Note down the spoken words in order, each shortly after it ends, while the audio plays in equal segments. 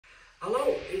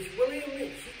Hello, it's William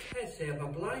Richard Hesse. I'm a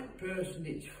blind person.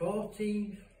 It's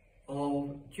 14th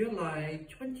of July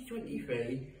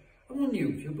 2023. I'm on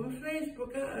YouTube and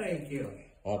Facebook, aren't I, Gil?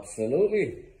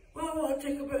 Absolutely. Well, I want to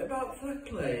take a bit about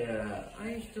Thackley.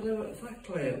 I used to live at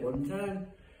Thackley at one time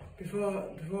before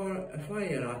a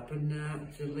fire happened and I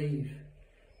had to leave,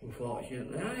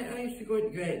 unfortunately. I used to go to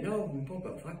Great Northern pub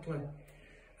at Thackley.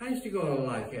 I used to go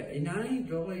like in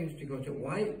Idle, I used to go to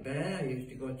White Bear, I used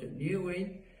to go to New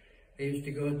Inn, I used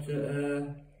to go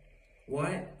to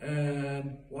White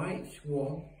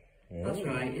Swan. Yeah. That's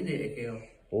right, isn't it, Gil?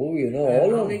 Oh, you know all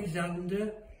of them.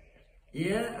 Alexander.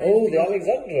 Yeah. Oh, the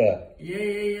Alexandra.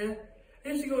 Yeah. I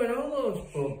used to go in all those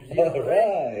pubs. All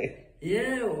right.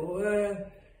 Yeah,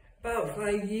 about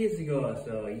 5 years ago or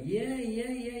so.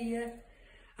 Yeah.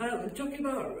 Talking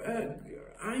about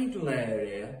Idle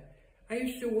area, I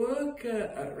used to work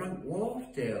at Rank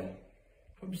Wharfdale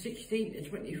from 16 to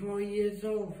 24 years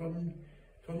old, from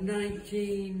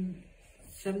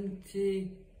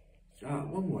 1970,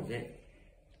 when was it?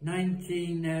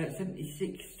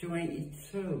 1976 to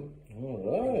 82. All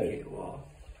right. It was.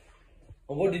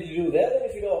 And what did you do there then,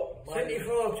 if you don't mind?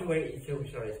 74 to 82,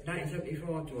 sorry.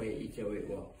 1974 to 82 it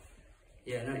was.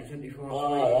 Yeah, 1974 to 82.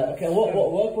 Right. Okay,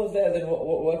 what work was there then?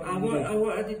 What work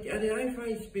did you do? I did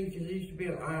hi-fi speakers. I used to be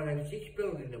at RM6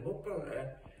 building them up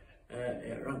at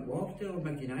Rank Wharfdale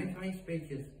making hi-fi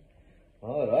speakers.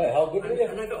 All right, how good were you?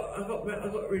 And I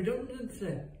got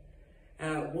redundancy.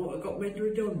 Well, I got made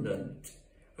redundant.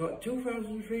 I got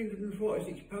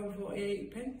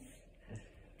 £2,346.48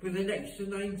 with an extra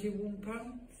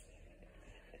 £91.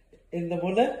 In the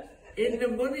money? In the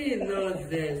money in those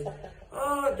days.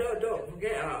 Oh, don't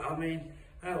forget. I mean,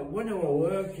 when I was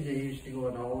working, I used to go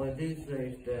on holidays.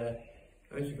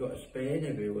 I used to go to Spain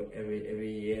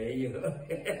every year. You know.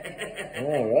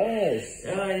 All right.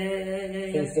 Oh yeah. So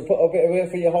you used to put a bit away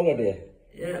for your holiday?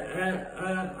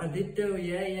 Yeah, I did do.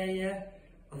 Yeah.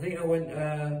 I think I went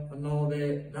on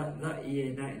holiday that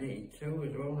year, 1982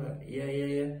 as well.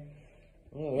 Yeah.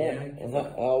 All right. Yeah. And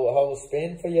how was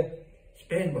Spain for you?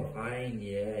 Spain was fine,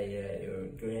 yeah, it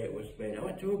was great with Spain. I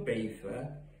went to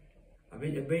Ibiza. I've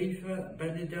been to Ibiza,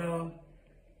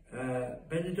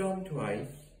 Benidorm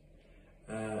twice,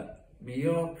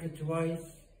 Mallorca twice,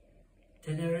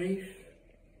 Tenerife,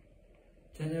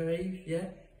 yeah.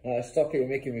 Stop it, you're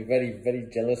making me very, very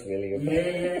jealous, really.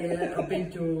 Yeah. I've been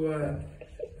to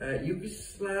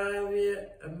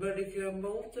Yugoslavia, America and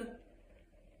Malta.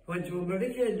 Went to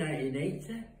America in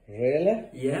 1980. Really?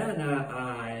 Yeah, and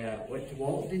I went to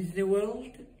Walt Disney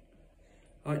World.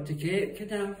 I went to Cape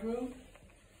Canaveral.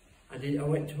 I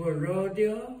went to a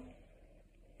rodeo.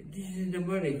 This is in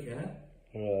America.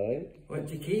 Right. Went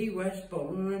to Key West,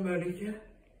 bottom of America.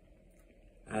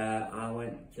 I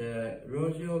went to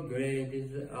Rosio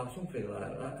Grady's or something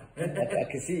like that. I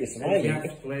can see you smiling.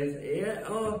 Jack's place. Yeah,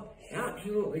 oh,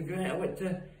 absolutely great. I went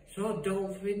to saw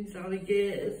dolphins,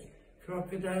 alligators,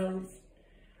 crocodiles.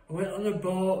 I went on a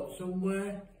boat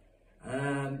somewhere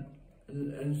and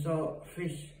saw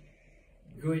fish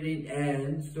going in air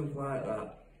and stuff like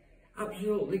that.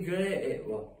 Absolutely great it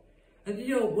was. And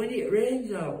you know, when it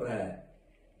rains out there,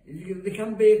 there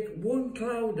can be one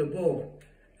cloud above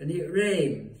and it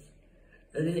rains,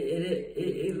 and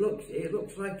it looks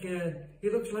like a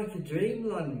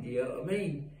dreamland. You know what I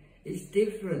mean? It's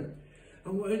different.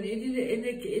 And when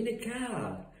in a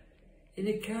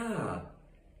car.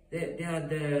 They had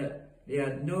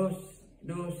no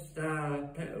star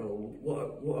petrol.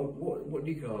 What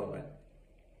do you call it?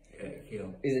 Kill.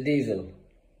 Is it diesel?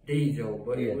 Diesel,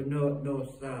 but yeah. It was no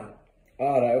star.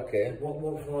 All right, okay. What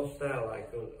 4-star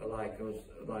like us?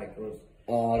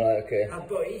 All right, okay.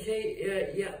 But he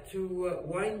said you had to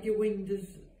wind your windows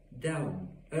down,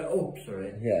 up.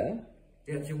 Sorry. Yeah.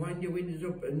 You had to wind your windows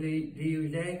up, and they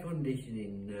use air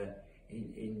conditioning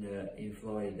in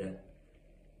Florida.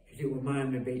 Because it was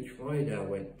Miami Beach, Florida I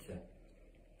went to.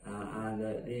 And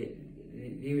they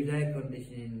use air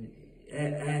conditioning,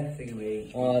 air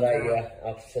thingy. Oh, right, yeah,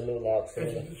 absolutely.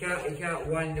 Because you can't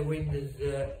wind the windows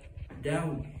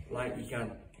down like you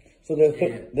can. So there's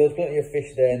plenty of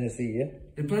fish there in the sea, yeah?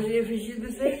 There's plenty of fish in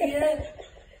the sea,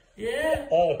 yeah.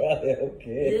 All right,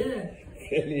 okay. Yeah.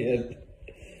 Brilliant.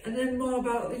 And then more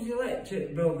about this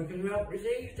electric bill, because we haven't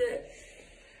received it.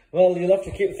 Well, you'll have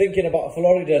to keep thinking about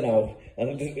Florida now,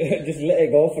 and just let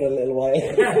it go for a little while.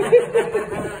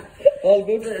 All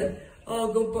good?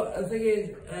 All good, but the thing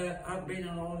is, I've been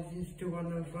on holiday since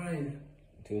 2005.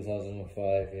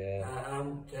 2005, yeah. I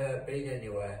haven't been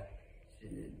anywhere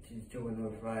since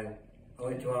 2005. I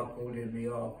went to Thackley in New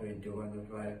York in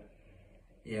 2005.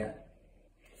 Yeah.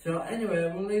 So anyway,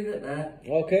 we'll leave it there.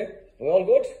 Okay, we're all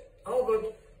good? All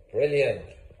good.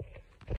 Brilliant.